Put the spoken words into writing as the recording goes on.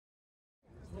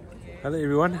Hello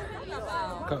everyone,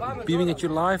 beaming at you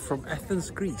live from Athens,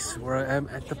 Greece, where I am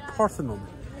at the Parthenon,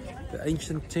 the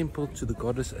ancient temple to the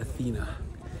goddess Athena.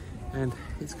 And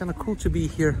it's kind of cool to be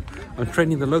here. I'm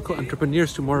training the local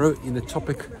entrepreneurs tomorrow in the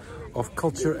topic of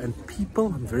culture and people.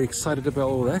 I'm very excited about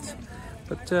all that.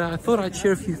 But I thought I'd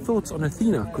share a few thoughts on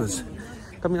Athena, because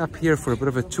coming up here for a bit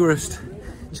of a tourist,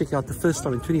 check out the first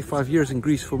time in 25 years in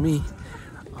Greece for me,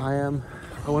 I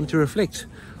wanted to reflect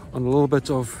on a little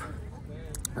bit of,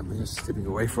 I'm just stepping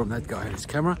away from that guy and his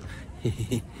camera.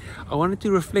 I wanted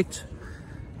to reflect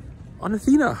on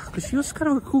Athena, because she was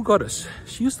kind of a cool goddess.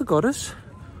 She was the goddess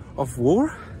of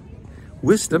war,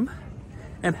 wisdom,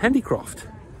 and handicraft.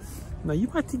 Now you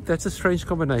might think that's a strange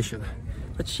combination,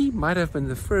 but she might have been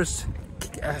the first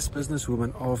kick-ass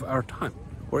businesswoman of our time,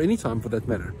 or any time for that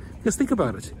matter. Because think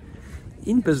about it,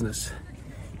 in business,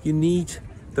 you need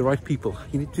the right people.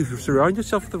 You need to surround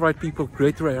yourself with the right people,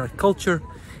 create the right culture,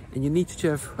 and you need to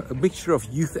have a mixture of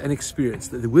youth and experience.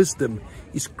 The wisdom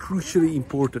is crucially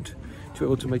important to be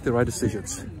able to make the right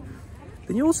decisions.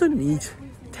 Then you also need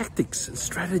tactics and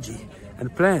strategy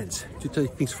and plans to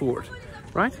take things forward,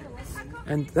 right?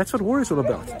 And that's what war is all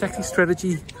about. Tactics,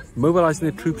 strategy, mobilizing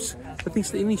the troops, the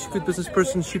things that any good business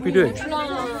person should be doing.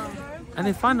 And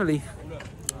then finally,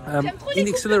 in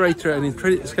Accelerator and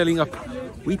in scaling up,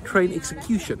 we train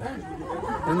execution.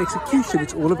 And in execution,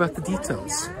 it's all about the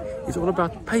details. It's all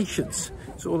about patience.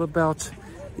 It's all about,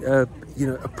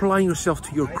 applying yourself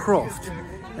to your craft.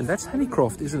 And that's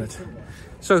handicraft, isn't it?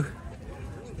 So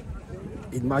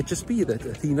it might just be that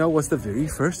Athena was the very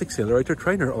first accelerator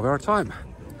trainer of our time.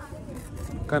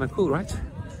 Kind of cool, right?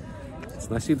 It's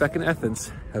nice to be back in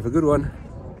Athens. Have a good one.